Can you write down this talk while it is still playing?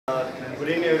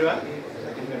everyone.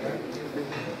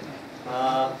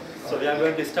 So we are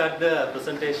going to start the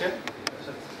presentation.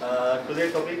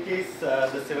 Today's topic is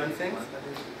the seven sense.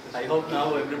 I hope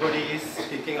now everybody is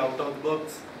thinking out of the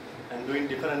box and doing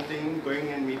different things, going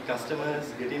and meet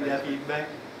customers, getting their feedback.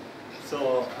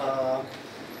 So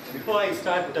before I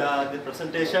start the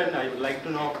presentation, I would like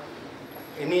to know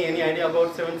any idea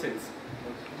about seven sense?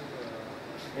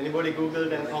 Anybody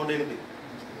Googled and found anything?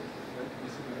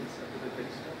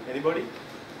 Anybody?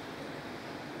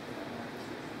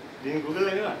 Didn't Google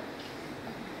anyone?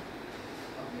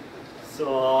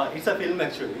 So it's a film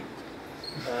actually,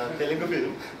 Telugu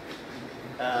film.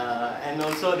 And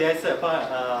also there's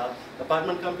a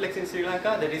apartment complex in Sri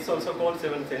Lanka that is also called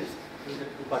Seven Sense.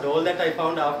 But all that I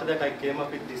found after that I came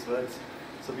up with these words.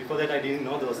 So before that I didn't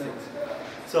know those things.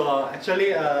 So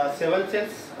actually Seven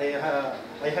Sense,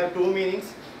 I have two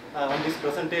meanings on this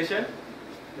presentation.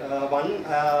 One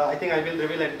I think I will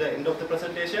reveal at the end of the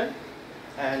presentation.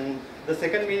 And the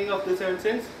second meaning of the seven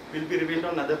sense will be revealed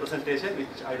on another presentation,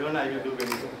 which I will do very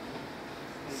soon.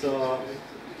 So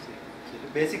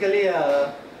basically,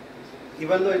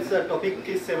 even though it's a topic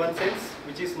is seven sense,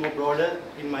 which is more broader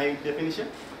in my definition,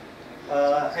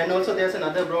 and also there's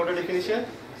another broader definition,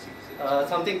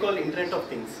 something called Internet of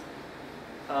Things.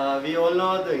 We all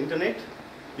know the Internet,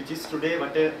 which is today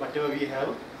whatever we have,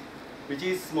 which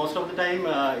is most of the time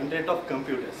Internet of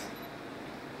computers.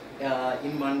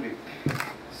 In one way.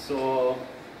 So,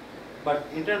 but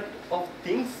Internet of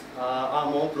Things are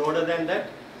more broader than that.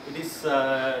 It is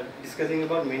discussing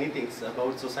about many things,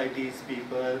 about societies,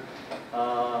 people,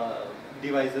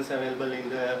 devices available in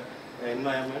the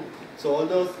environment. So all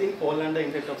those things fall under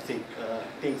Internet of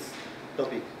Things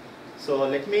topic. So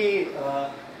let me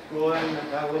go and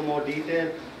have a more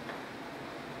detailed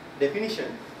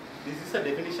definition. This is a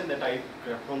definition that I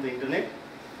got from the internet.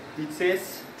 It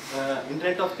says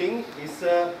Internet of Things is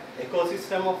an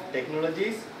ecosystem of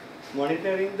technologies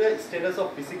monitoring the status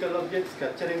of physical objects,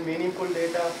 capturing meaningful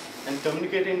data, and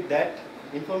communicating that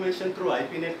information through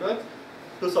IP networks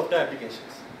to software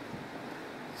applications.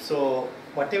 So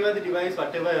whatever the device,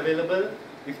 whatever available,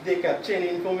 if they capture any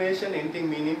information, anything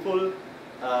meaningful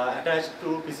attached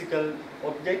to physical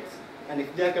objects, and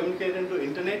if they are communicating to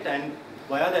internet and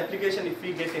via the application, if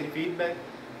we get any feedback,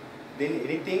 then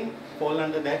anything fall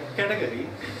under that category.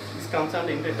 This comes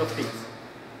under Internet of Things.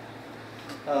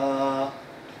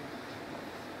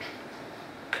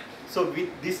 So with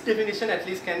this definition, at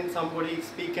least can somebody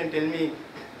speak and tell me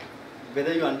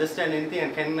whether you understand anything,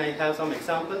 and can I have some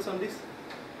examples on this?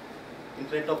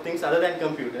 Internet of Things other than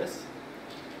computers.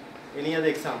 Any other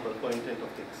example for Internet of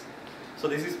Things? So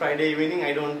this is Friday evening.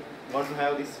 I don't want to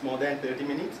have this more than 30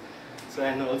 minutes. So,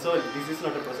 and also this is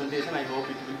not a presentation. I hope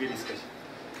it will be a discussion.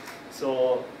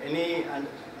 So any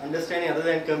understanding other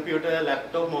than computer,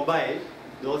 laptop, mobile,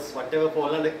 those whatever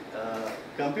fall under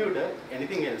computer,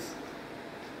 anything else?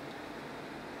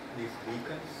 These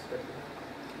beacons?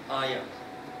 Yeah.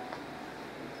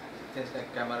 Things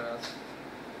like cameras.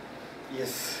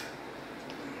 Yes.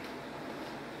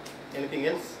 Anything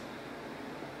else?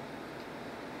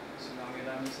 Tsunami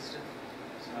alarm system.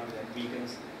 Tsunami like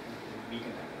beacons.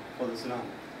 Beacon For the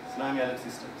tsunami alert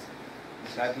systems.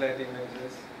 satellite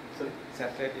images. Sorry?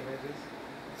 Satellite images.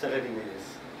 Satellite images.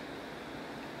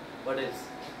 What else?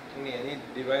 Any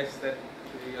device that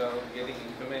we are getting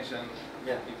information.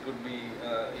 Yeah. It could be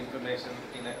information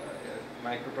in a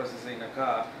microprocessor in a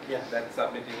car. Yeah. That's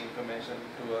submitting information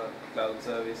to a cloud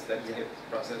service that gets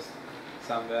processed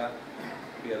somewhere.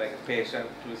 We are like a patient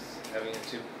who's having a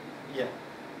chip. Yeah.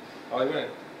 Or even a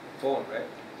phone, right?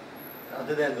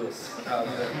 Other than those.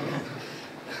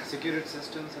 Security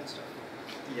systems and stuff.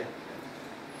 Yeah.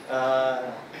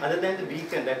 Other than the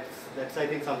beacon, that's I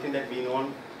think something that we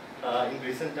know in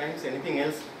recent times. Anything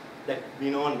else that we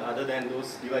know other than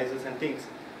those devices and things?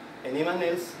 Anyone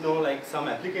else know like some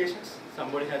applications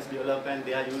somebody has developed and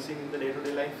they are using in the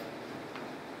day-to-day life?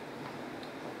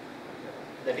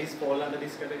 That is fall under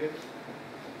this category.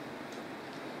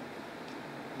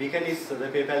 Beacon is, the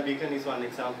PayPal beacon is one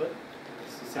example.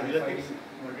 Similar things.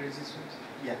 Monitoring systems?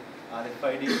 Yeah.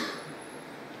 RFID.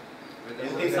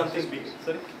 Anything something big.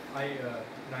 Sorry?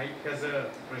 Nike has a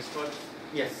wristwatch.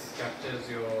 Yes. Captures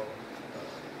your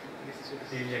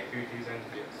daily activities and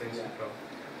sends it from.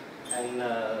 And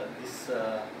this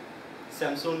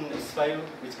Samsung S5,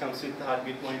 which comes with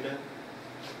heartbeat monitor.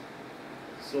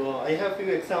 So I have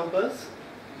few examples.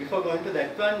 Before going to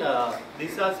that one,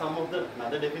 these are some of the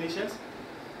other definitions.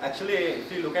 Actually,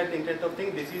 if you look at the Internet of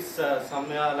Things, this is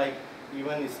somewhere like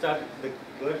even the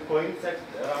word coins at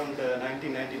around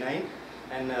 1999,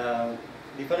 and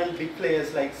different big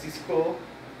players like Cisco,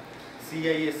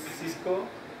 Cisco,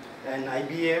 and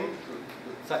IBM,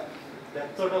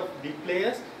 that sort of big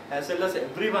players, as well as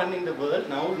everyone in the world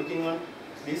now looking on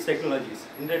these technologies.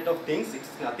 Internet of Things, it's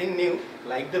nothing new,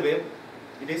 like the web,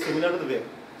 it is similar to the web,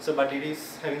 so but it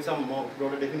is having some more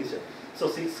broader definition. So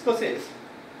Cisco says,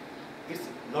 it's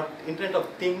not Internet of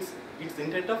Things, it's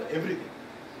Internet of everything.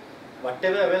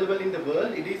 Whatever available in the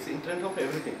world, it is Internet of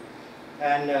everything.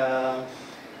 And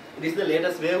it is the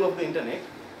latest wave of the Internet.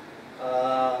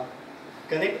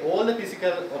 Connect all the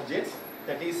physical objects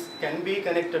that is can be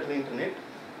connected to the Internet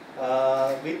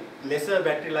with lesser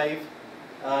battery life,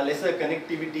 lesser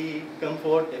connectivity,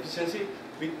 comfort, efficiency.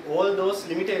 With all those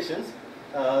limitations,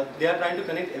 they are trying to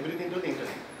connect everything to the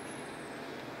Internet.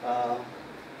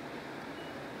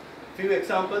 Few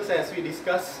examples as we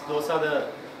discussed, those are the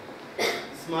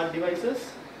smart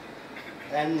devices,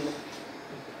 and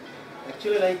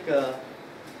actually like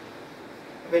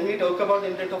when we talk about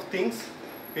Internet of Things,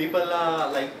 people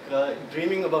are like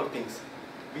dreaming about things.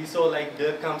 We saw like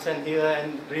Dirk comes in here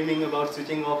and dreaming about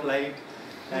switching off light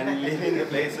and leaving the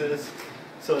places.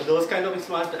 So those kind of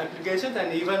smart applications,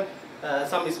 and even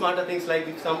some smarter things like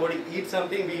if somebody eats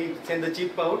something, we send the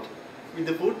chip out with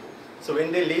the food. So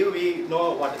when they leave, we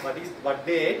know what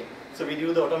they ate. So we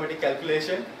do the automatic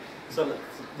calculation. So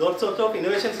those sorts of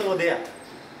innovations over there.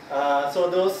 So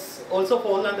those also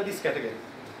fall under this category.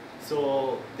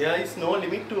 So there is no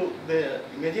limit to the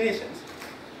imaginations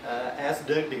as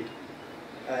Dirk did.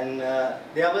 And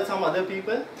there were some other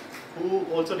people who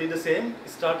also did the same.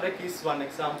 Star Trek is one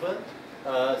example,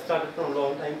 started from a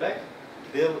long time back.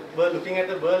 They were looking at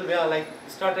a world where like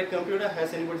Star Trek computer,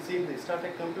 has anybody seen the Star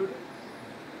Trek computer?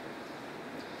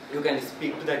 You can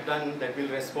speak to that one, that will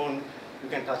respond, you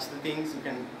can touch the things, you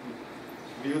can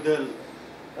view the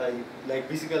like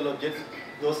physical objects.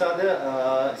 Those are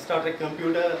the Star Trek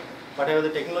computer, whatever the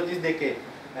technologies they came.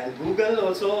 And Google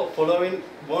also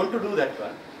want to do that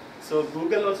one. So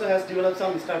Google also has developed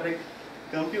some Star Trek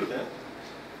computer.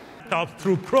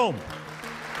 Through Chrome.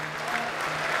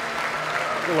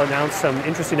 We'll announce some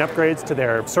interesting upgrades to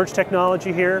their search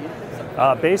technology here.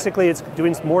 Basically, it's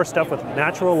doing more stuff with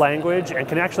natural language and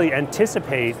can actually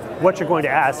anticipate what you're going to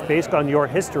ask based on your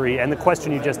history and the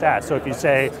question you just asked. So if you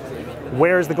say,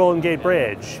 where's the Golden Gate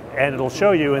Bridge? And it'll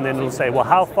show you, and then it'll say, well,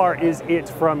 how far is it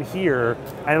from here?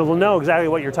 And it'll know exactly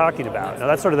what you're talking about. Now,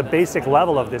 that's sort of the basic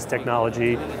level of this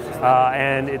technology,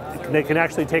 and they can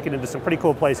actually take it into some pretty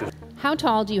cool places. How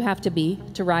tall do you have to be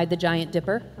to ride the Giant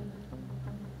Dipper?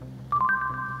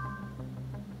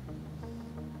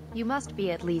 You must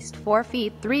be at least 4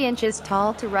 feet 3 inches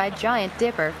tall to ride Giant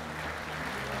Dipper.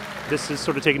 This is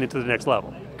sort of taking it to the next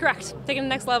level. Correct. Taking the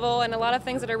next level, and a lot of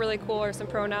things that are really cool are some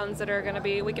pronouns that are going to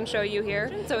be, we can show you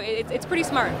here. So it's pretty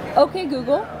smart. Okay,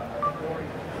 Google.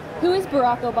 Who is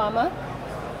Barack Obama?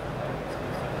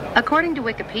 According to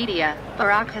Wikipedia,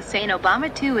 Barack Hussein Obama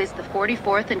II is the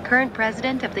 44th and current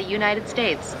President of the United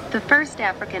States, the first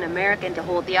African American to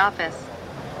hold the office.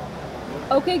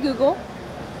 Okay, Google.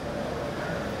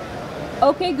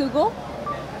 Okay, Google.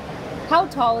 How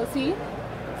tall is he?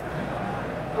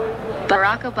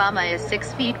 Barack Obama is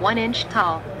 6 feet 1 inch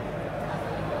tall.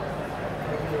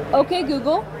 Okay,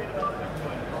 Google.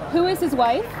 Who is his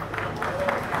wife?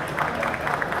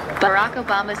 Barack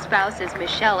Obama's spouse is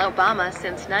Michelle Obama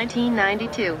since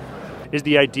 1992. Is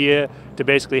the idea to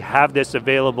basically have this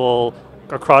available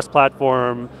across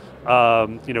platform,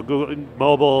 Google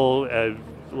mobile,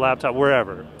 laptop,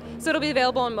 wherever. So it'll be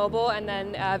available on mobile and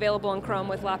then available in Chrome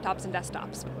with laptops and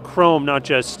desktops. Chrome, not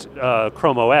just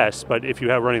Chrome OS, but if you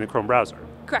have running the Chrome browser.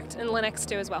 Correct, and Linux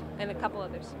too as well, and a couple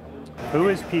others. Who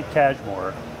is Pete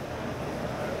Cashmore?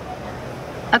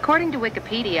 According to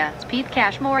Wikipedia, Pete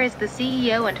Cashmore is the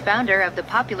CEO and founder of the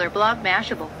popular blog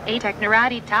Mashable, a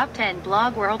Technorati top 10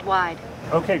 blog worldwide.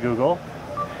 Okay, Google.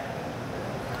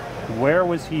 Where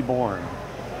was he born?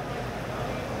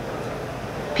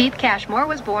 Pete Cashmore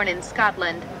was born in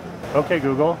Scotland. Okay,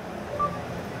 Google.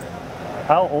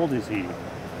 How old is he?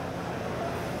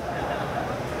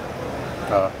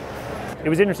 It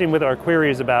was interesting with our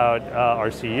queries about our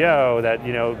CEO that,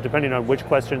 depending on which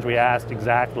questions we asked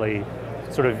exactly,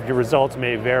 sort of your results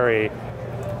may vary.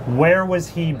 Where was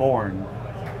he born?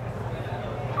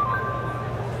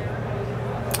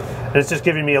 And it's just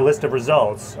giving me a list of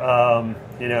results.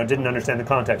 Didn't understand the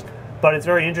context. But it's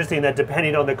very interesting that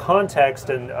depending on the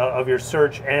context and of your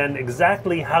search and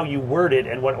exactly how you word it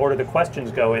and what order the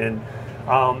questions go in,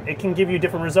 it can give you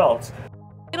different results.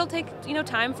 It'll take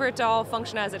time for it to all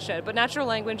function as it should, but natural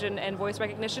language and voice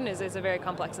recognition is a very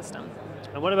complex system.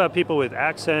 And what about people with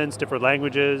accents, different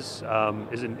languages?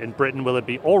 In Britain, will it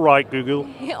be all right, Google?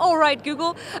 All right,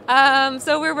 Google.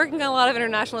 So we're working on a lot of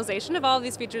internationalization of all of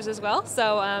these features as well.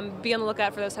 So be on the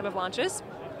lookout for those type of launches.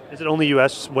 Is it only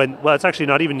US well, it's actually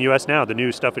not even US now, the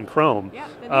new stuff in Chrome. Yeah,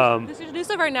 the new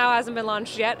stuff right now hasn't been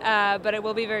launched yet, but it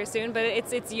will be very soon, but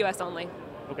it's US only.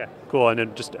 Okay, cool, and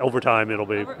then just over time it'll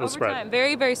Over spread. time,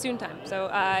 very, very soon time. So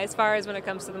as far as when it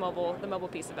comes to the mobile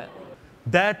piece of it.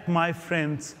 That, my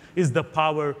friends, is the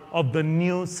power of the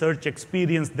new search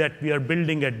experience that we are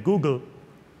building at Google.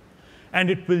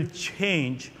 And it will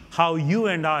change how you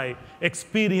and I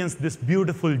experience this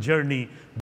beautiful journey.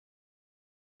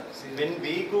 When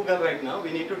we Google right now,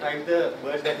 we need to type the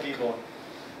word that we want.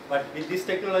 But with this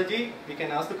technology, we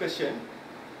can ask the question,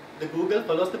 the Google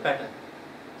follows the pattern.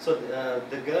 So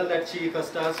the girl that she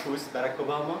first asked, who is Barack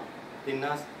Obama, then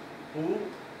asked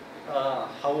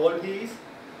how old he is.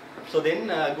 So then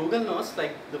Google knows,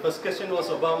 like the first question was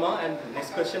Obama and the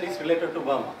next question is related to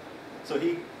Obama. So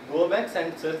he go back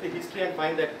and search the history and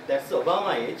find that that's the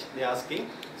Obama age they're asking.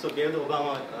 So gave the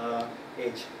Obama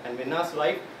age. And when asked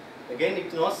wife, again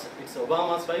it knows it's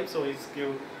Obama's wife, so it's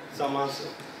give some answer.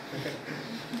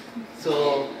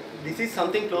 So this is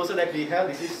something closer that we have.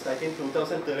 This is I think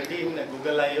 2013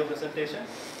 Google I/O presentation.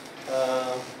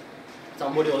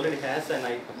 Somebody already has, and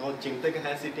I know Chintak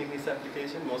has it in his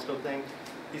application. Most of the time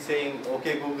he's saying,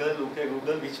 okay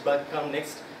Google, which bug come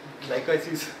next? Likewise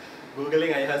he's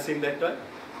Googling, I have seen that one.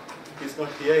 He's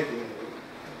not here, I think.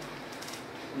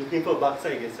 Looking for bugs,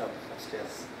 I guess,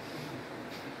 upstairs.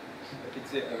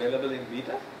 It's available in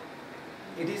beta?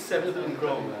 It is available in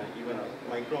Chrome, even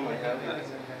my Chrome I have it.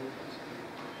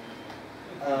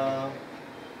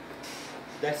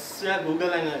 That's where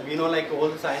Google, and we know like all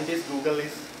the scientists, Google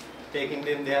is taking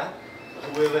them there.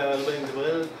 Whoever available in the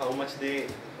world, how much they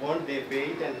want, they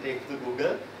pay it and take to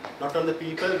Google. Not on the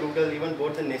people, Google even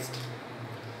bought the Nest.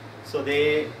 So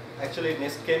they, actually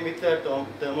Nest came with a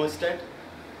thermostat.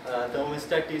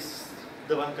 Thermostat is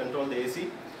the one control the AC.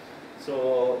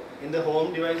 So in the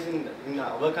home device in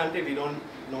our country, we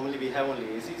have only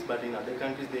ACs, but in other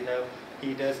countries they have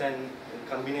heaters and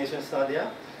combinations are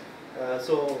there.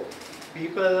 So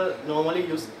people normally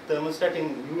use thermostat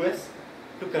in US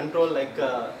to control like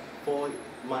for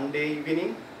Monday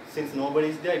evening, since nobody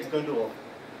is there, it's going to off.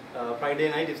 Friday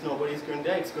night, if nobody is going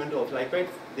there, it's going to off. Likewise,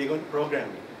 they're going to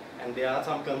program it. And there are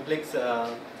some complex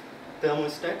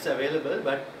thermostats available,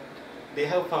 but they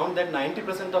have found that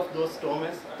 90% of those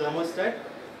thermostats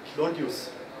don't use,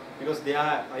 because they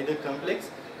are either complex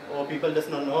or people does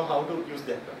not know how to use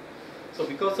that one. So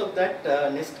because of that,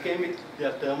 Nest came with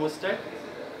their thermostat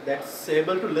that's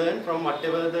able to learn from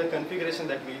whatever the configuration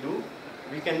that we do.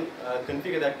 We can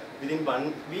configure that within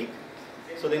 1 week.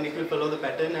 So then it will follow the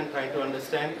pattern and try to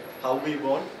understand how we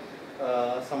want.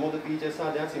 Some of the features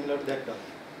are there similar to that one.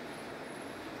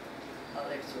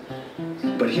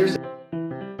 But here's...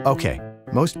 Okay,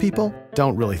 most people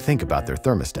don't really think about their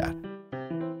thermostat.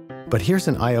 But here's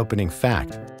an eye-opening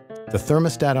fact. The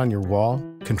thermostat on your wall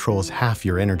controls half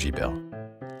your energy bill.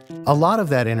 A lot of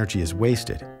that energy is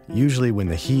wasted, usually when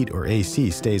the heat or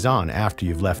AC stays on after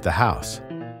you've left the house.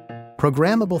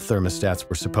 Programmable thermostats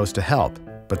were supposed to help,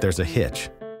 but there's a hitch.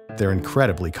 They're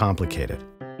incredibly complicated.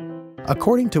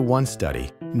 According to one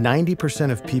study,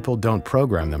 90% of people don't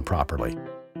program them properly.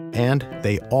 And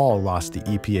they all lost the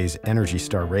EPA's Energy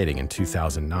Star rating in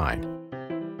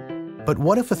 2009. But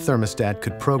what if a thermostat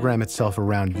could program itself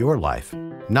around your life,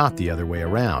 not the other way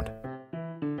around?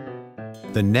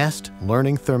 The Nest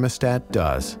Learning Thermostat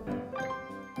does.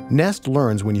 Nest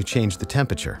learns when you change the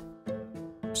temperature.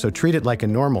 So treat it like a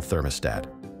normal thermostat.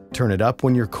 Turn it up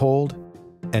when you're cold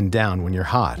and down when you're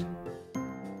hot.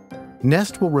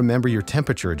 Nest will remember your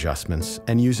temperature adjustments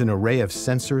and use an array of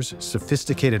sensors,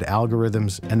 sophisticated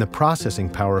algorithms, and the processing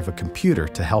power of a computer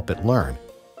to help it learn.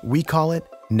 We call it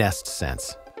Nest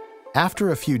Sense.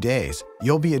 After a few days,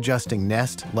 you'll be adjusting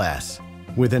Nest less.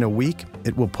 Within a week,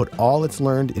 it will put all it's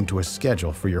learned into a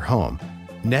schedule for your home.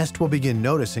 Nest will begin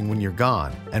noticing when you're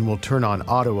gone and will turn on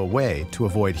auto away to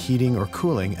avoid heating or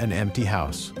cooling an empty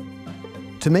house.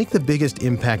 To make the biggest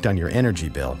impact on your energy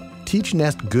bill, teach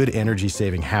Nest good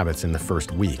energy-saving habits in the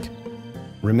first week.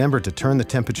 Remember to turn the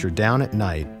temperature down at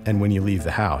night and when you leave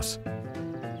the house.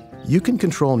 You can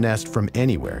control Nest from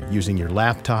anywhere using your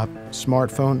laptop,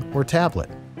 smartphone, or tablet.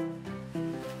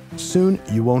 Soon,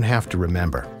 you won't have to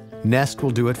remember. Nest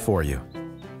will do it for you.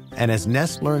 And as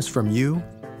Nest learns from you,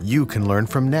 you can learn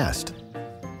from Nest.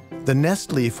 The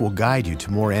Nest Leaf will guide you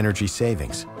to more energy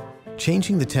savings.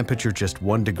 Changing the temperature just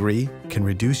 1 degree can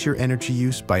reduce your energy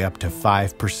use by up to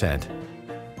 5%.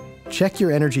 Check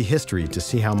your energy history to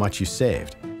see how much you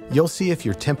saved. you'll see if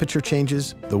your temperature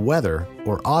changes, the weather,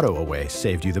 or auto away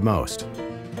saved you the most.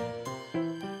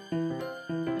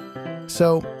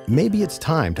 So maybe it's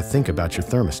time to think about your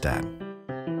thermostat.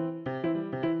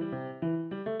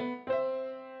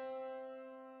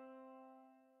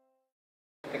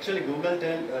 Actually,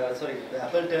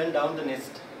 Apple turned down the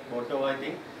Nest motto, I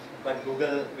think, but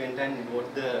Google went and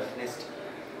bought the Nest.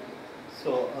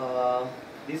 So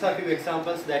these are few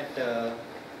examples that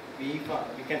we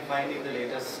can find in the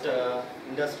latest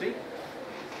industry.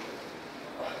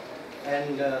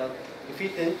 And if we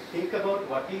think about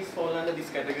what is fall under this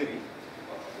category,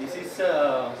 this is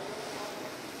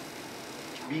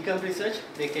Beacom Research.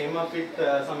 They came up with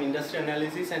some industry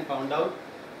analysis and found out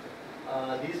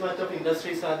these much of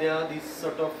industries are there, these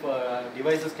sort of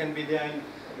devices can be there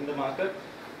in the market,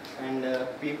 and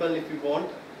people, if you want,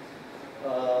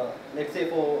 let's say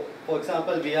for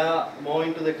example, we are more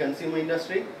into the consumer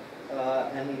industry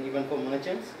and even for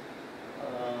merchants.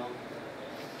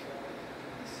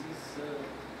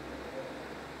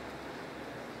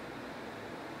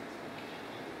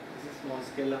 This is small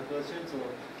scale up version. So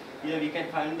here we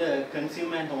can find the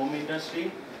consumer and home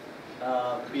industry.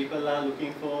 People are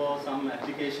looking for some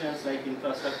applications like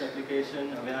infrastructure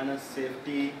application, awareness,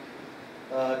 safety,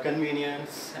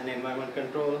 convenience, and environment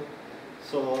control.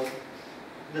 So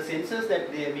the sensors that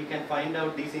we can find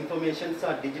out these informations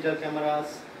are digital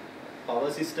cameras,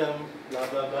 power system, blah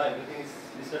blah blah. Everything is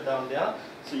listed down there.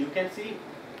 So you can see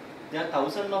there are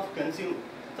thousands of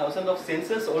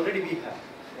sensors already we have.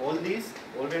 All these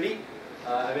already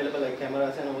available, like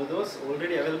cameras and all those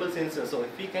already available sensors. So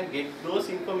if we can get those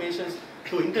informations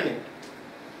to internet,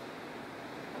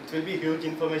 it will be huge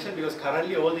information, because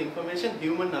currently all the information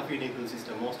human are feeding to the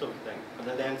system most of the time,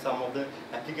 other than some of the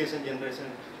application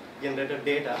generated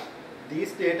data.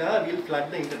 These data will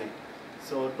flood the internet.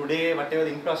 So today whatever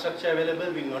the infrastructure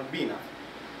available will not be enough.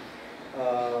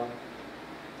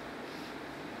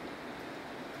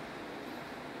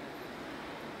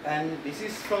 And this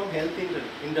is from health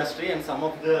industry, and some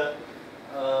of the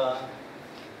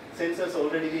sensors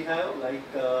already we have,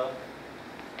 like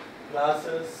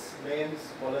glasses, lens,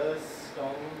 collars,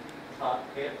 tongue, heart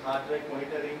rate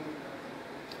monitoring,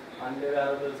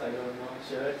 underwearables, I don't know,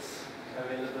 shirts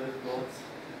available, clothes,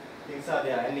 things are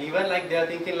there. And even like they are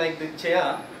thinking like the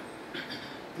chair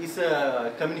is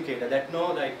a communicator that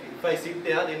know, like if I sit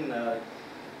there, then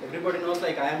everybody knows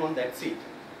like I am on that seat.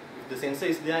 The sensor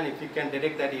is there, and if you can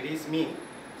detect that it is me,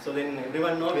 so then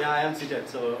everyone know where I am seated.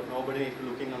 So nobody need to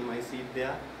look in on my seat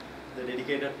there, the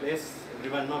dedicated place.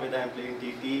 Everyone know whether I am playing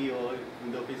TT or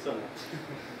in the office or not.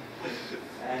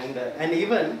 And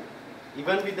even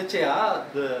with the chair,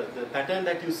 the pattern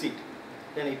that you sit,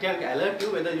 then it can alert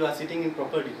you whether you are sitting in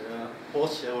proper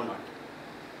posture or not.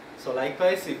 So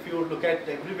likewise, if you look at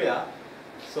everywhere,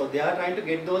 so they are trying to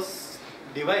get those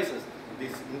devices,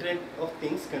 this Internet of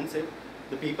Things concept.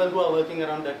 The people who are working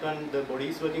around that one, the body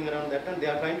is working around that one, they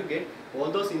are trying to get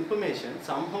all those information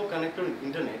somehow connected to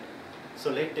internet.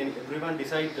 So let everyone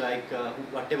decide like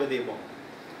whatever they want.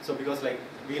 So because like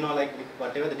we know like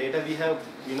whatever the data we have,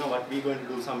 we know what we're going to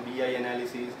do, some BI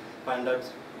analysis, find out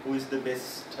who is the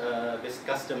best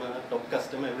customer, top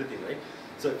customer, everything, right?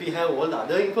 So if we have all the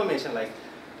other information like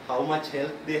how much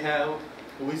health they have,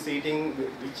 who is eating,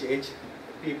 which age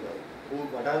people,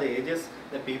 what are the ages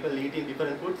that people eat in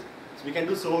different foods, so we can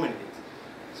do so many things.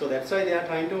 So that's why they are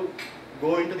trying to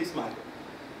go into this market.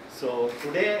 So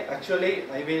today actually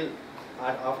I will,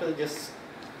 after just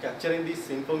capturing this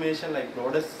information like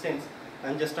broader sense,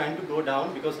 I'm just trying to go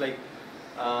down because like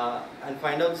and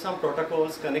find out some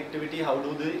protocols, connectivity, how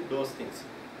do those things.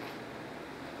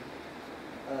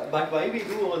 But why we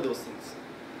do all those things?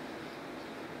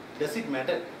 Does it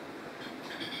matter?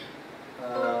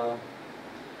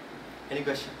 Any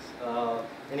questions?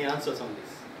 Any answers on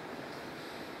this?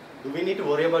 Do we need to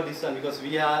worry about this one? Because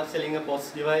we are selling a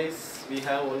POS device, we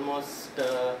have almost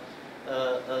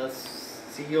a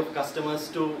sea of customers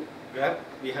to grab.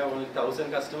 We have only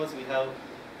 1,000 customers, we have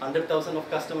 100,000 of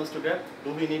customers to grab.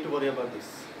 Do we need to worry about this?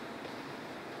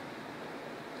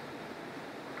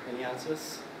 Any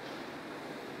answers?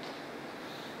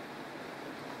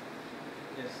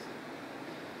 Yes.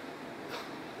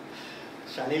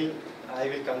 Shanil, I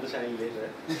will come to Shanil later.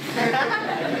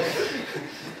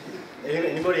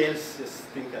 Anybody else just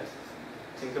think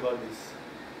about this?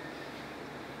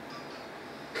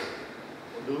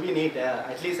 Do we need,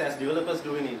 at least as developers,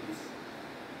 do we need this?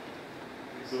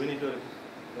 Yes. Do we need to,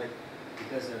 like?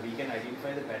 Because we can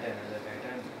identify the pattern, and the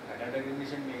pattern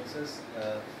recognition makes us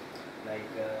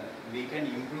we can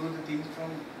improve the things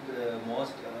from the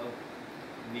most.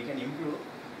 We can improve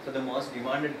for the most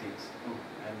demanded things,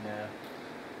 and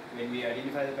when we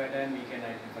identify the pattern, we can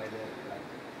identify the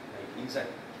like inside.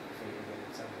 If we get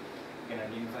example, we can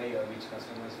identify which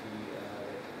customers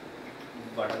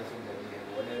what are the food that we have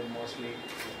ordered mostly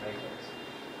like us.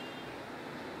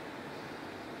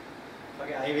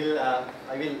 Okay, I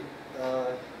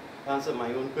will answer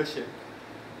my own question.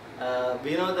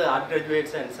 We know the art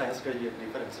graduates and science graduate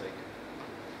difference, right?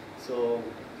 So,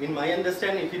 in my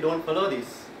understanding, if you don't follow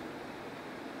this,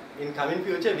 in coming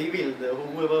future, we will,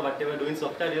 whoever, whatever doing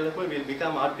software development will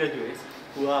become art graduates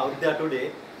who are out there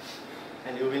today,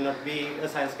 and you will not be a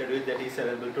science graduate that is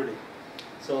available today.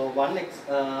 So,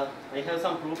 I have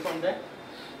some proof on that.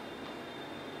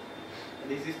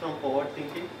 This is from forward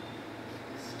thinking.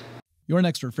 Your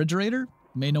next refrigerator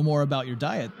may know more about your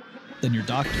diet than your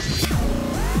doctor.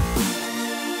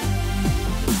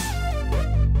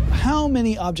 How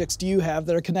many objects do you have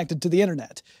that are connected to the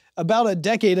internet? About a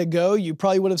decade ago, you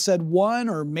probably would have said 1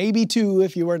 or maybe 2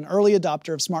 if you were an early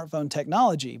adopter of smartphone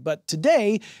technology. But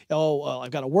today,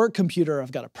 I've got a work computer,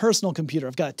 I've got a personal computer,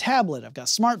 I've got a tablet, I've got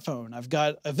a smartphone, I've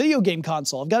got a video game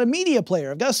console, I've got a media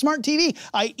player, I've got a smart TV,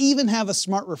 I even have a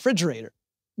smart refrigerator.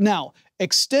 Now,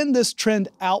 extend this trend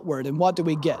outward, and what do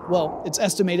we get? Well, it's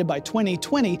estimated by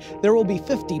 2020 there will be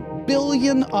 50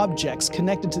 billion objects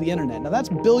connected to the internet. Now that's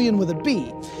billion with a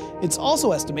B. It's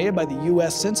also estimated by the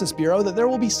US Census Bureau that there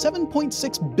will be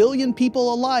 7.6 billion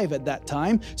people alive at that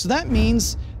time. So that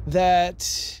means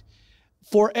that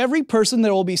for every person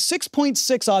there will be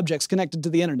 6.6 objects connected to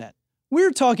the internet.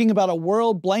 We're talking about a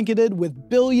world blanketed with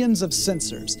billions of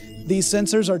sensors. These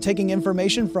sensors are taking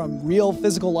information from real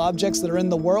physical objects that are in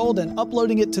the world and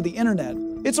uploading it to the internet.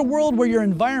 It's a world where your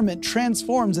environment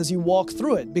transforms as you walk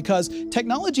through it, because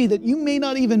technology that you may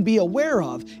not even be aware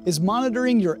of is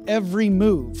monitoring your every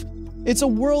move. It's a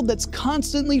world that's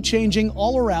constantly changing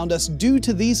all around us due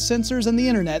to these sensors and the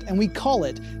internet, and we call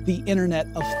it the Internet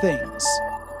of Things.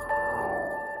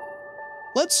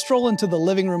 Let's stroll into the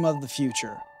living room of the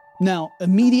future. Now,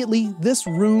 immediately, this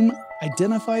room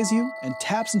identifies you and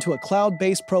taps into a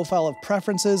cloud-based profile of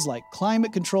preferences like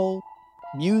climate control,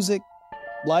 music,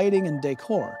 lighting, and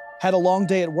decor. Had a long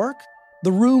day at work?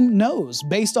 The room knows,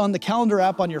 based on the calendar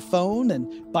app on your phone and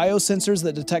biosensors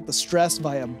that detect the stress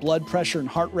via blood pressure and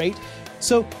heart rate.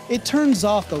 So it turns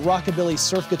off the rockabilly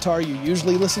surf guitar you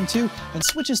usually listen to and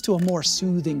switches to a more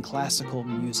soothing classical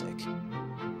music.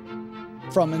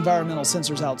 From environmental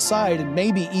sensors outside and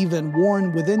maybe even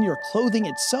worn within your clothing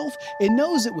itself, it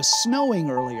knows it was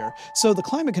snowing earlier, so the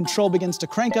climate control begins to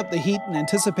crank up the heat in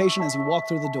anticipation as you walk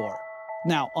through the door.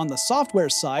 Now, on the software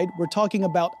side, we're talking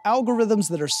about algorithms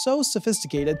that are so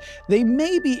sophisticated, they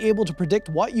may be able to predict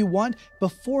what you want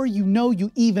before you know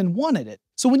you even wanted it.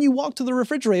 So when you walk to the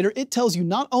refrigerator, it tells you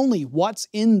not only what's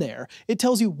in there, it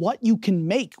tells you what you can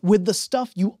make with the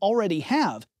stuff you already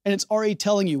have. And it's already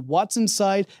telling you what's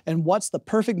inside and what's the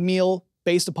perfect meal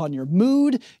based upon your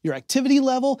mood, your activity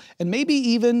level, and maybe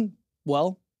even,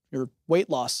 well, your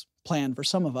weight loss plan for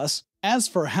some of us. As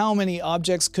for how many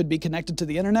objects could be connected to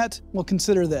the internet, well,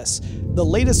 consider this. The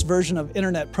latest version of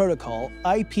Internet Protocol,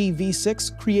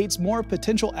 IPv6, creates more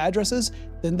potential addresses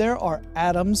than there are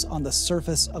atoms on the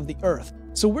surface of the Earth.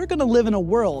 So we're going to live in a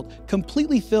world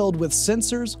completely filled with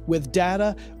sensors, with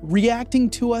data, reacting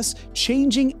to us,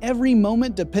 changing every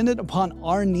moment dependent upon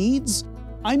our needs.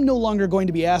 I'm no longer going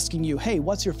to be asking you, hey,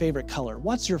 what's your favorite color?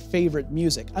 What's your favorite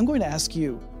music? I'm going to ask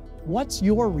you, what's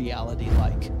your reality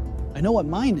like? I know what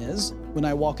mine is when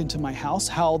I walk into my house,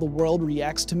 how the world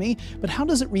reacts to me, but how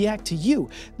does it react to you?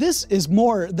 This is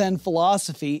more than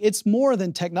philosophy. It's more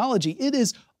than technology. It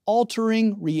is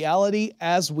altering reality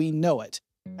as we know it.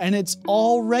 And it's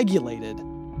all regulated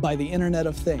by the Internet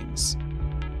of Things.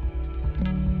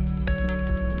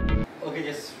 Okay,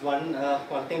 just one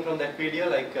thing from that video,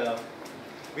 like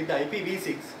with the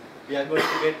IPv6, we are going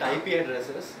to get IP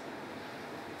addresses.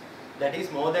 That is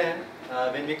more than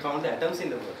when we count the atoms in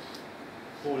the world,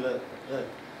 whole Earth.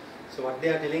 So what they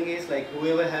are telling is like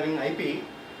whoever having IP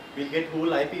will get whole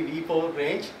IPv4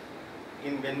 range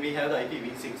when we have the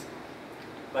IPv6.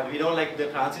 But we don't like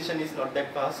the transition is not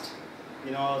that fast.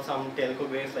 You know, some telco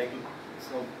grades like,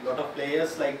 so lot of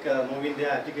players like moving their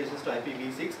applications to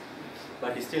IPv6,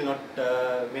 but still not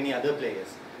many other players.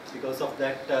 Because of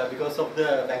that, because of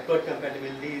the backward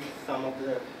compatibility, some of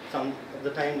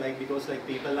the time, like because like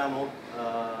people are more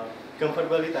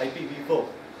comfortable with IPv4,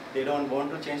 they don't want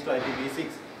to change to IPv6.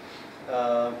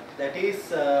 That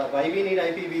is why we need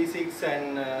IPv6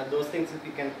 and those things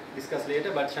we can discuss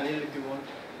later. But Shanil, if you want,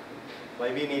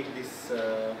 why we need this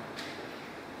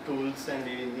tools and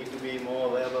we need to be more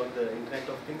aware about the Internet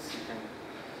of Things. You can.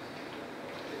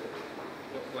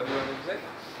 What do you want to say?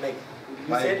 Like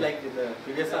You said like the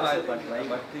previous answer, but why?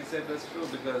 What he said was true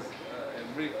because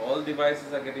all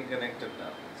devices are getting connected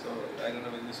now. So I don't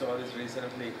know when you saw this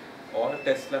recently, all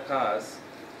Tesla cars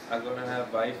are going to have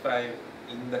Wi-Fi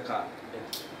in the car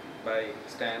by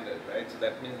standard, right? So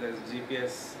that means there's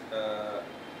GPS,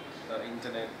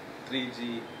 internet,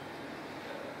 3G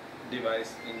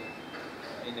device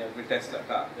in every Tesla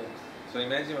car. So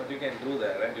imagine what you can do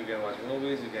there, right? You can watch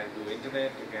movies, you can do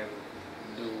internet, you can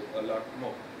do a lot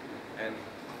more. And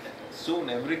soon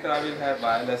every car will have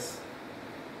wireless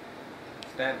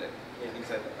standard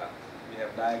inside the car. We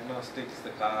have diagnostics, the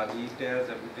car details,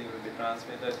 everything will be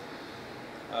transmitted.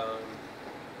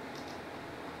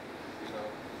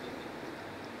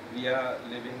 We are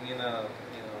living in a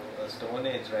stone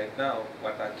age right now.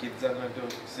 What our kids are going to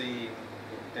see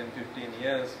in 10-15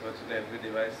 years, virtually every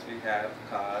device we have,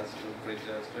 cars to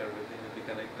fridges to everything will be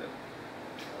connected.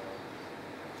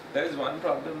 There is one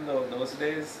problem though. Those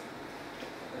days,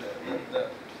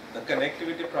 the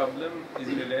connectivity problem is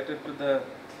related to the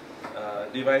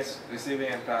device receiving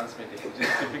and transmitting, which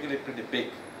is typically pretty big,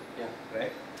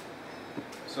 right?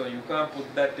 So you can't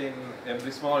put that in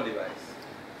every small device.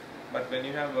 But when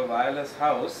you have a wireless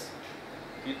house,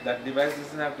 that device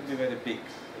doesn't have to be very big.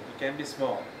 It can be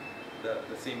small, the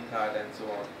SIM card and so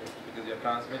on, because you're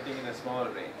transmitting in a small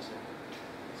range.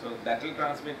 So that will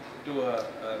transmit to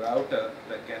a router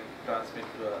that can transmit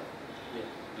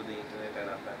to the internet and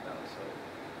up and down.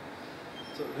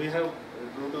 So do you have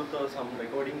Bluetooth or some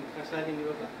recording functionality in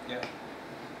your car? Yeah.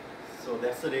 So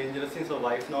that's the dangerous thing. So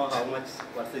wife know how much,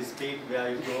 what's the speed, where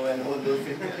you go, and all those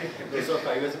things. Those are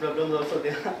privacy problems also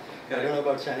there. I don't know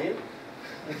about Chanel.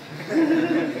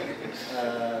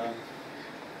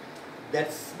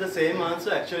 That's the same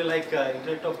answer actually, like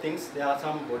Internet of Things. There are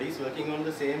some bodies working on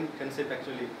the same concept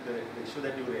actually, the issue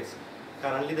that you raised.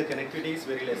 Currently the connectivity is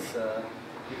very less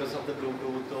because of the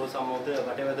Bluetooth or some of the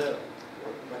whatever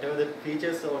the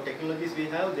features or technologies we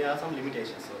have, there are some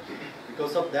limitations. So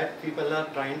because of that, people are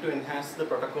trying to enhance the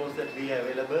protocols that we have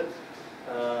available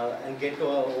and get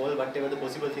all whatever the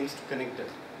possible things to connect it.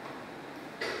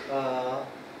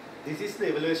 This is the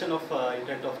evaluation of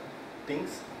Internet of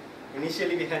Things.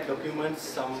 Initially we had documents,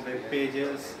 some web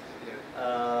pages,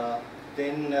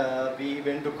 then we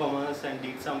went to commerce and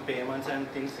did some payments and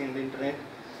things in the internet.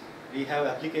 We have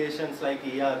applications like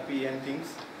ERP and things.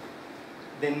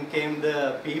 Then came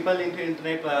the people into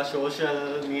internet via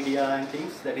social media and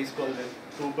things, that is called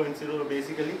 2.0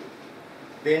 basically.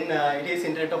 Then it is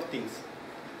Internet of Things.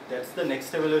 That's the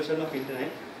next evolution of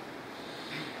internet.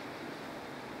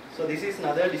 So this is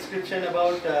another description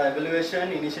about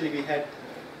evaluation. Initially we had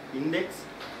index,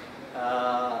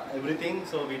 everything.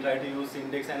 So we try to use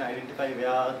index and identify where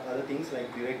are other things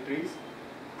like directories.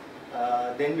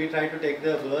 Then we try to take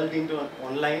the world into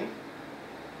online,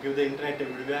 give the internet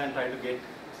everywhere and try to get,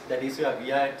 that is where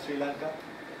we are at Sri Lanka.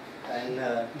 And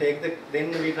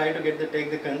then we try to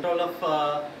take the control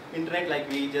of internet, like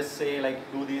we just say like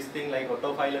do these things like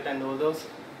autopilot and all those.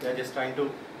 We are just trying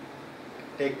to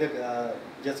take the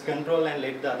just control and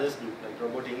let the others do, like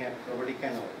robotic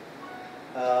and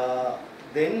all.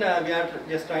 Then we are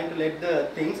just trying to let the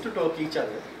things to talk each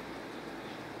other.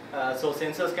 So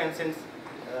sensors can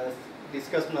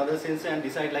discuss another sensor and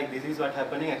decide like this is what's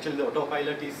happening. Actually the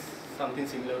autopilot is something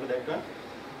similar to that one.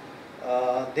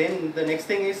 Then the next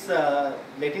thing is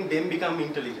letting them become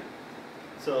intelligent.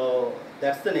 So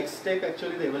that's the next step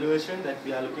actually, the evaluation that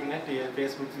we are looking at.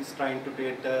 Facebook is trying to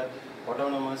create an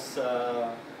autonomous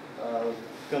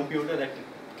computer that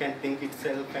can think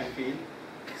itself and feel.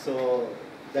 So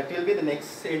that will be the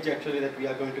next stage actually that we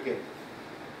are going to get.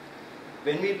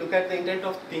 When we look at the Internet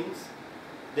of Things,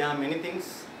 there are many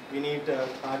things. We need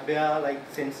hardware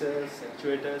like sensors,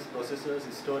 actuators, processors,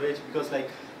 storage, because like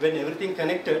when everything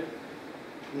connected,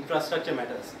 infrastructure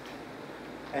matters.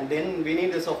 And then we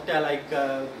need the software like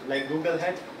Google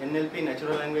had, NLP,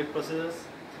 natural language processors,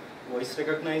 voice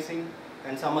recognizing,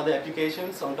 and some other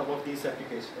applications on top of these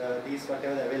applications, these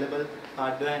whatever the available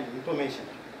hardware and information.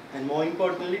 And more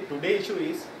importantly, today's issue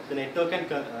is the network and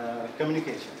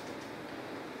communication.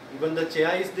 Even the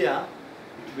chair is there,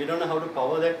 we don't know how to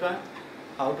power that one,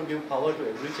 how to give power to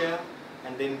every chair,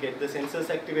 and then get the sensors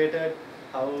activated,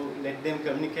 how let them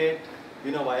communicate,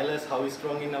 wireless, how is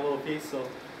strong in our office.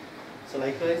 So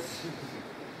likewise,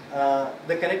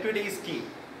 the connectivity is key.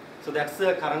 So that's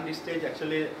the current stage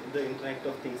actually the Internet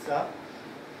of Things are.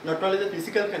 Not only the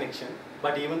physical connection,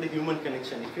 but even the human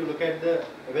connection. If you look at the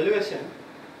evaluation,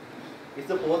 it's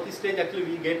the fourth stage actually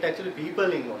we get actually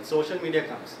people involved, social media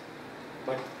comes.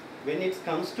 But when it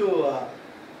comes to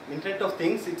Internet of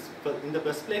Things, it's in the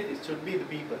first place it should be the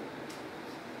people.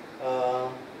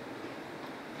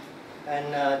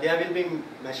 And there will be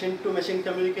machine-to-machine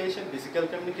communication, physical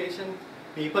communication,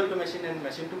 people-to-machine and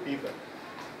machine-to-people.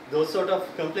 Those sort of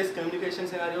complex communication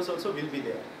scenarios also will be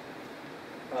there.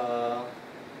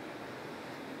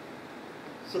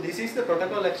 So this is the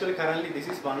protocol actually currently. This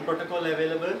is one protocol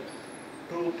available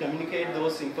to communicate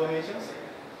those informations.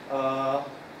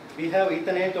 We have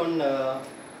Ethernet on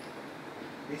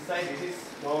this side. This is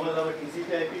normal our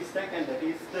TCP/IP stack, and that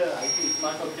is the IP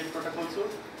Smart Object Protocol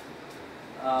suite.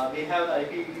 We have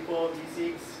IPv4,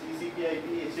 V6, TCP/IP,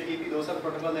 HTTP. Those are the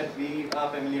protocols that we are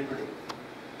familiar today.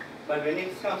 But when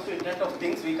it comes to Internet of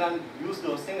Things, we can't use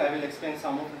those things. I will explain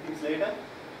some of the things later.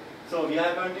 So we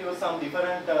are going to use some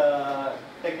different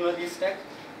technology stack,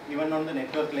 even on the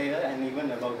network layer and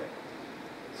even above that.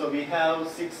 So we have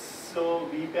 6-slow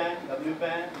VPAN,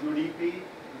 WPAN, UDP,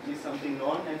 which is something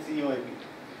known, and COIP.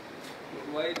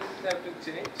 Why does it have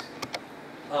to change?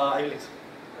 I will explain.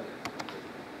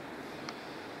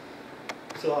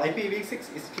 So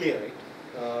IPv6 is clear,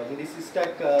 right? In this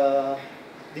stack,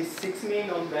 this 6 main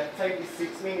on that side is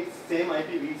 6 main. It's same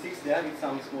IPv6 there with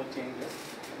some small changes.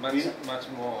 Much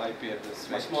more IP addresses.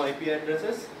 Much more IP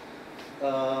addresses.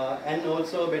 And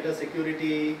also better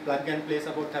security. Plug and play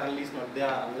support currently is not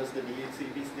there unless the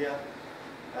DHCP is there.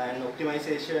 And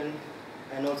optimization.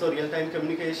 And also real-time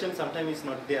communication sometimes is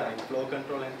not there. And flow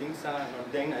control and things are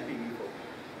not there in IPv4.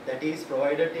 That is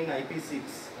provided in IPv6.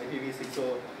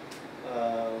 So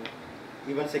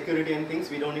even security and things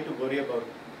we don't need to worry about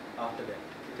after that.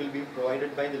 It will be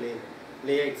provided by the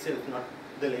layer itself, not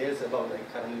the layers above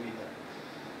like currently we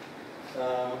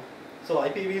have. So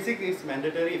IPv6 is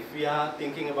mandatory if we are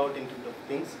thinking about Internet of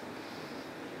Things.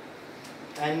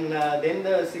 And then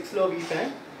the 6-slow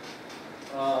VPAN.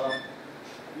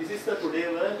 This is the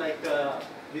today world, like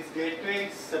this gateway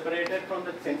is separated from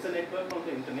the sensor network from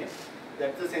the internet.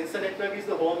 That the sensor network is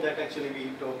the home that actually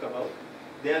we talk about.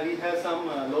 There we have some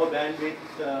low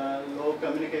bandwidth, low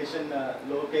communication,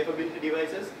 low capability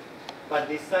devices. But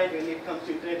this side, when it comes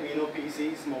to internet, we know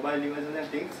PCs, mobile devices and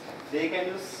things, they can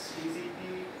use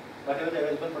TCP, whatever the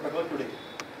available protocol today.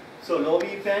 So low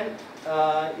VPAN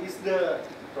is the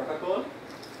protocol.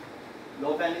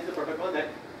 Low PAN is the protocol that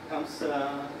comes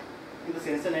in the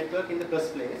sensor network in the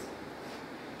first place.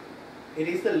 It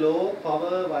is the low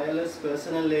power wireless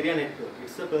personal area network.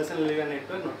 It's a personal area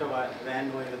network, not a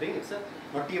WAN or anything. It's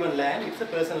not even LAN, it's a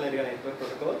personal area network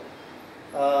protocol.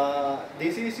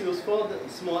 This is used for the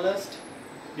smallest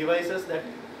devices that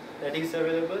is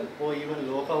available, or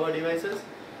even low power devices,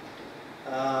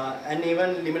 and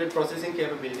even limited processing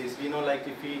capabilities. We know, like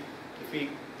if we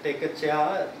take a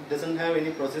chair, it doesn't have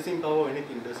any processing power or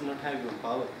anything, does not have even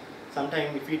power.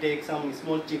 Sometimes if we take some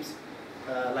small chips,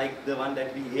 like the one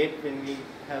that we ate when we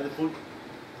have the food,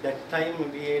 that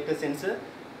time we ate a sensor,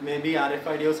 maybe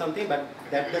RFID or something, but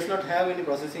that does not have any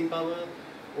processing power,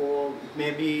 or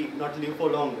maybe not live for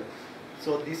longer.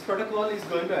 So this protocol is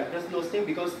going to address those things,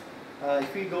 because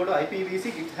if we go to IPv6,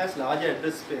 it has larger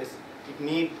address space.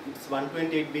 It's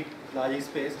 128-bit large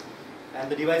space, and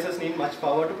the devices need much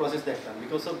power to process that one.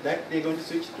 Because of that, they're going to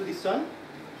switch to this one.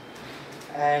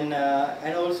 And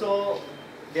also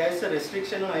there is a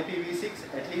restriction on IPv6,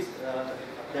 at least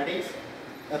that is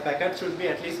a packet should be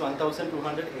at least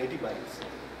 1280 bytes.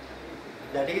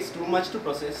 That is too much to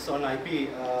process on IP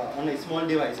on small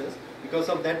devices. Because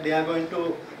of that, they are going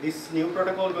to, this new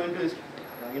protocol going to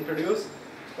introduce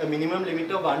a minimum limit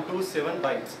of 127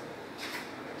 bytes.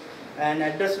 And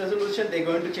address resolution, they're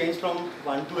going to change from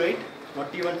 1 to 8,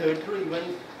 not even 32,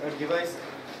 even a device,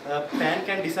 PAN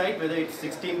can decide whether it's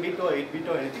 16-bit or 8-bit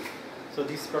or anything. So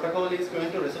this protocol is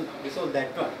going to resolve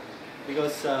that one.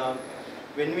 Because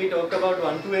when we talk about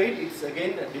 1 to 8, it's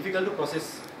again difficult to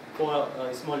process for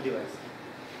a small device.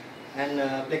 And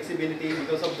flexibility,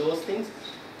 because of those things,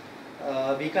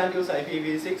 we can't use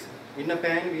IPv6. In a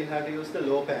PAN, we'll have to use the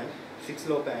low PAN,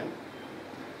 6-low PAN.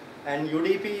 And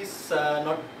UDP is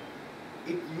not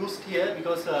used here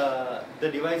because the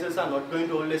devices are not going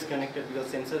to always connected,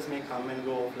 because sensors may come and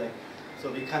go offline.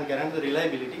 So we can't guarantee the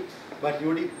reliability. But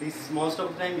most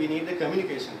of the time we need the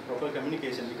communication, proper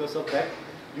communication. Because of that,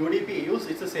 UDP use,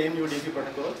 it's the same UDP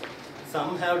protocol.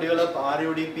 Some have developed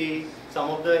RUDP, some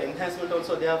of the enhancement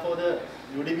also there for the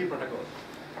UDP protocol.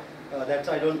 That's,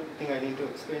 I don't think I need to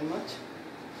explain much.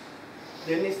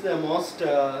 Then is the most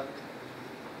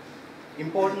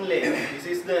important layer. This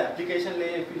is the application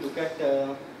layer. If you look at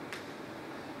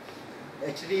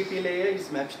HTTP layer,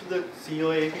 is mapped to the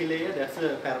COAP layer. That's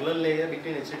a parallel layer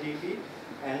between HTTP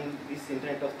and this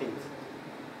Internet of Things.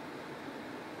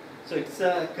 So it's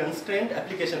a constrained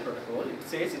application protocol. It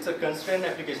says it's a constrained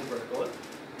application protocol.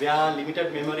 where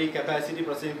limited memory capacity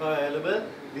processing power available,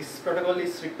 this protocol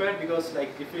is required because like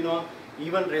if you know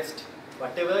even REST,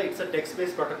 whatever, it's a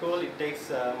text-based protocol, it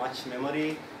takes much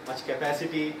memory, much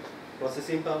capacity,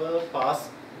 processing power,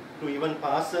 to even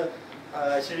pass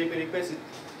HTTP request, it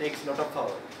takes a lot of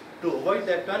power. To avoid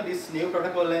that one, this new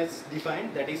protocol is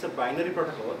defined, that is a binary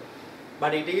protocol,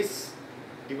 but it is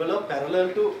developed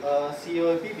parallel to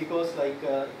COAP because like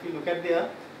if you look at there,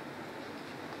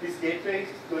 this gateway is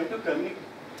going to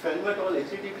convert all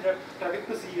HTTP traffic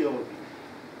to COAP.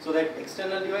 So that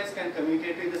external device can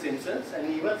communicate with the sensors,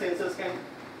 and even sensors can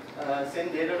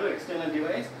send data to external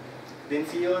device. Then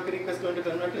COAP request is going to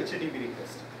convert to HTTP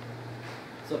request.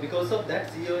 So because of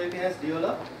that, COAP has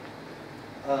developed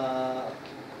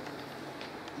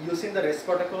using the REST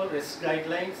protocol, REST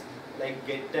guidelines like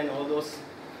GET and all those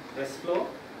REST flow.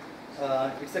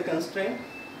 It's a constraint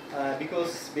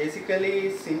because basically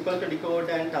it's simple to decode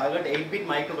and target 8-bit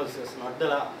microprocessors, not the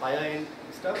higher end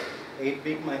stuff.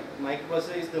 8-bit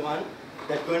microprocessor is the one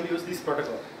that's going to use this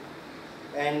protocol.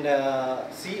 And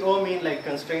CO mean like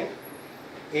constraint.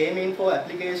 A mean for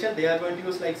application, they are going to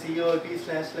use like COAP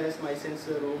 / my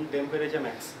sensor room temperature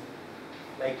max.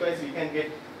 Likewise, we can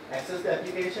get access the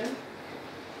application.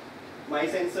 My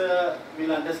sensor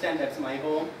will understand that's my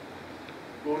home.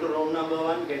 Go to room number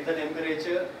 1, get the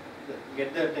temperature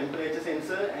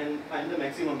sensor and find the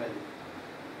maximum value.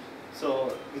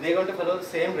 So they're going to follow the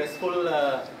same RESTful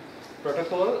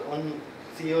protocol on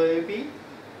COAP.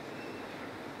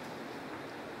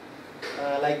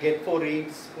 Like get for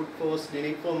reads, put for,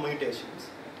 delete for mutations.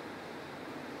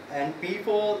 And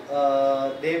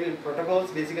P4, they will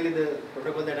protocols, basically the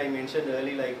protocol that I mentioned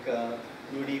earlier, like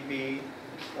UDP,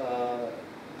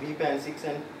 VPAN6,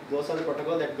 and those are the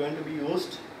protocols that are going to be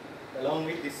used along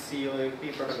with this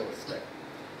COAP protocols.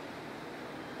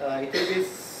 It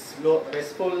is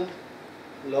RESTful,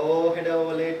 low header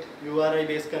overload, URI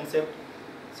based concept.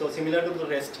 So similar to the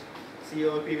REST,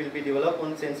 COAP will be developed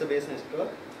on sensor based network.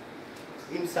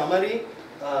 In summary,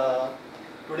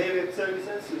 today web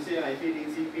services using IP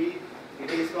TCP, it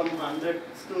is from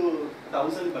hundreds to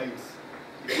 1,000 bytes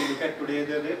if you look at today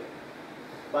the web.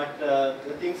 But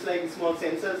the things like small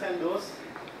sensors and those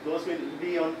will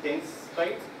be on tens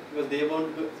bytes because they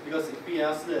want to, because if we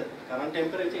ask the current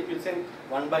temperature, it will send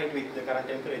 1 byte with the current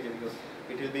temperature because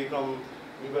it will be from,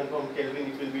 even from Kelvin,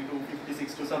 it will be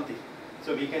 256 to something.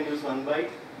 So we can use 1 byte,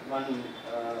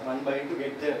 one byte to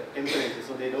get the temperature.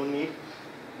 So they don't need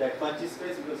that much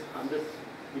space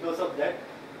because of that,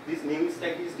 this new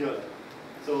stack is developed.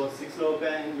 So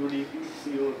 6LoWPAN, UDP,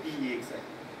 COAP, EXI.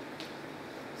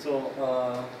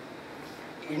 So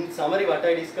in summary, what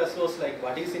I discussed was like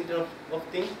what is Internet of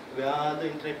Things, where are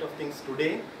the Internet of Things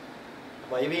today,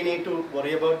 why we need to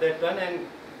worry about that one, and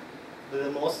the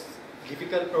most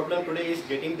difficult problem today is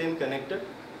getting them connected,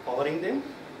 powering them,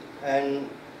 and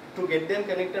to get them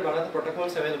connected, what are the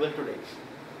protocols available today?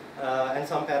 And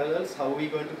some parallels, how are we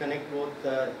going to connect both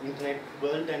the Internet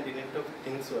world and Internet of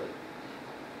Things world.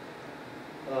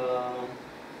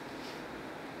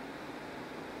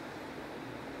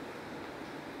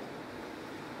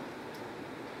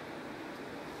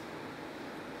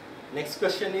 Next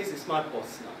question is smart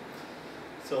posts now.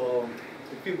 So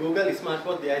if you Google smart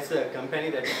post, there is a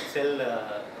company that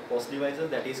sell post devices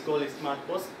that is called smart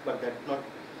post, but that's not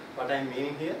what I'm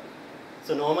meaning here.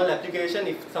 So normal application,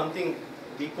 if something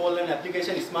we call an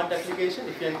application smart application,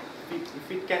 if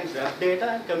it can grab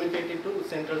data and communicate it to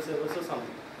central servers or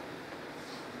something.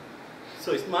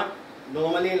 So smart,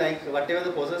 normally like whatever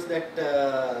the process that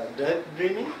Dirk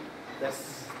dreaming,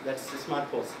 that's a smart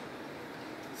post.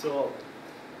 So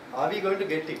are we going to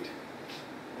get it?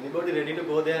 Anybody ready to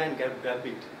go there and grab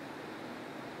it?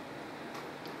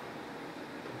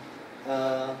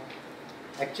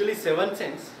 Actually 7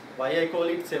 sense, why I call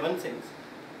it 7 sense,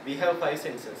 we have 5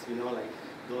 sensors, you know, like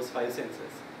those 5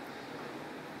 sensors.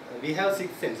 We have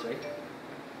 6 sense, right?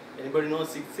 Anybody know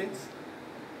 6 sense?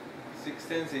 6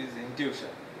 sense is intuition.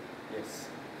 Yes.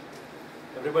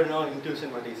 Everybody know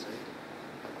intuition what is, right?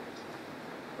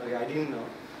 Sorry, I didn't know.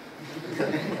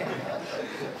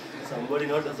 Somebody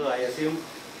knows, so I assume.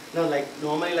 No, like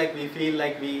normally like we feel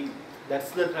like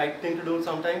that's the right thing to do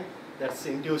sometimes. That's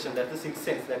intuition, that's the 6th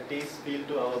sense, that is feel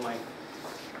to our mind.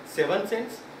 7th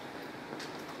sense,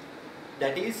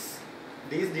 that is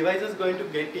these devices going to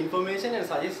get information and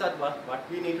suggest that what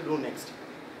we need to do next.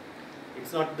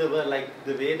 It's not the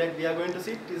way that we are going to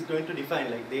sit is going to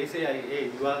define, like they say, hey,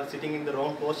 you are sitting in the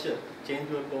wrong posture, change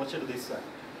your posture to this one.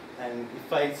 And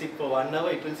if I sit for 1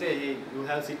 hour, it will say, hey, you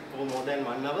have sit for more than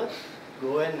 1 hour,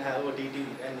 go and have a TT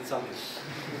and something.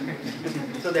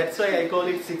 So that's why I call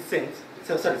it 6th sense,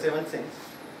 so sorry, 7th sense.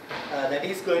 That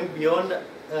is going beyond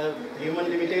human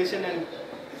limitation, and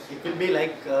it will be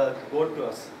like code to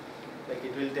us. Like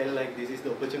it will tell like this is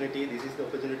the opportunity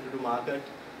to market,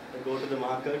 go to the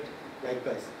market,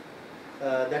 likewise.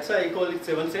 That's why I call it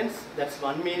 7 cents. That's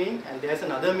one meaning, and there's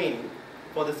another meaning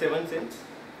for the 7 cents.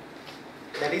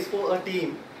 That is for a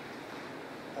team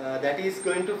that is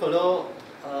going to follow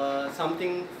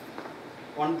something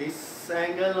on this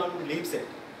angle on Leapset.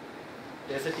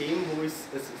 There's a team who is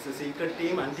a secret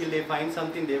team. Until they find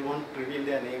something, they won't reveal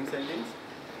their names and things.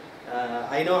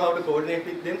 I know how to coordinate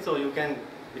with them, so you can,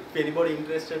 if anybody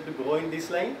interested to go in this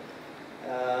line,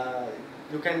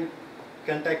 you can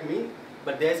contact me.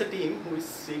 But there's a team who is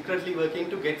secretly working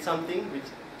to get something which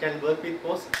can work with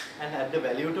post and add the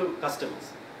value to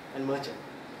customers and merchant.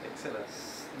 Excellent.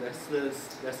 That's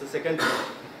the second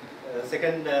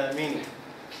meaning.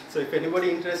 So if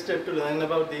anybody interested to learn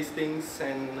about these things,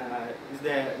 and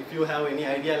if you have any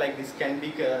idea like this can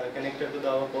be connected to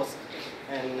our post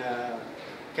and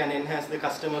can enhance the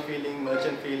customer feeling,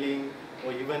 merchant feeling,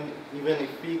 or even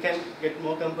if we can get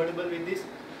more comfortable with this,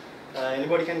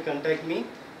 anybody can contact me,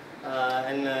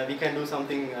 and we can do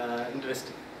something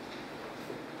interesting.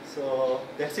 So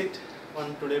that's it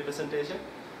on today's presentation.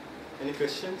 Any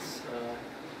questions?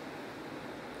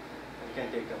 We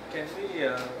can take them. Can we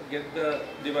get the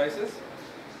devices?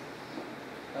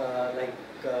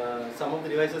 Some of the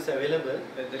devices available.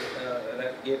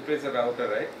 Gateway is a router,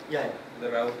 right? Yeah. The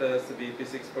routers, the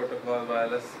BP6 protocol,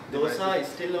 wireless. Those devices.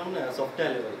 are still on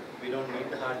software level. We don't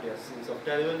need the hardware. In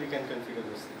software level, we can configure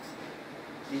those things.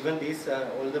 Even these,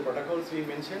 all the protocols we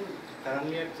mentioned,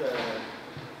 currently at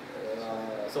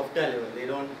software level. They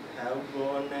don't have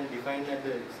gone and defined at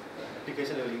the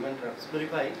application level. Even Raspberry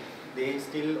Pi, they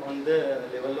still on the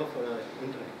level of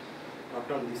internet, not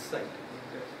on this side.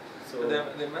 Okay. So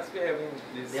they must be having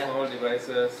these small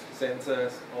devices,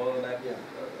 sensors, all that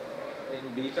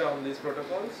in beta on these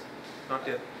protocols? Not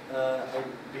yet. I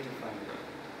didn't find it.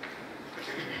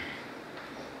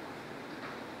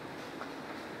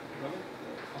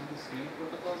 On these new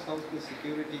protocols, how's the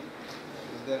security?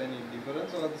 Is there any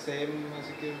difference or the same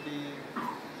security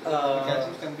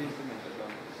applications can be implemented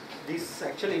on this?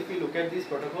 Actually, if you look at these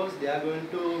protocols, they are going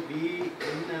to be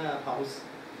in a house,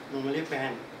 normally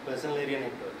PAN, personal area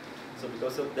network. So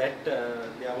because of that,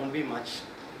 there won't be much,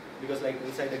 because like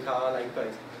inside the car,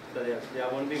 likewise. So there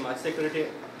won't be much security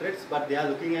threats, but they are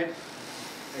looking at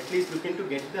least looking to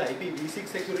get the IPv6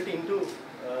 security into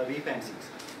vPAN 6.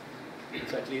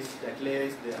 So at least that layer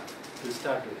is there to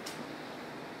start with.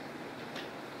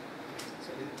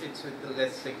 So it's with the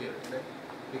less security, right?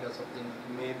 Because of the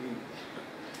maybe.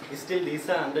 Still these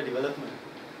are under development.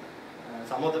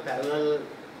 Some of the parallel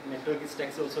network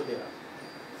stacks also there.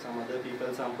 Some other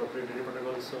people, some proprietary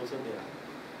protocols also there.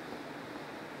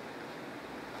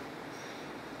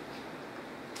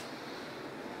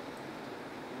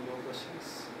 More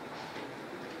questions?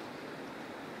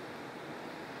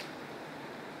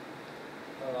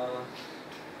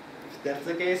 If that's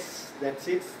the case, that's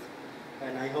it.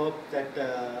 And I hope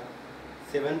that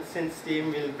 7 Cents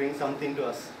team will bring something to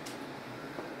us.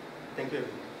 Thank you.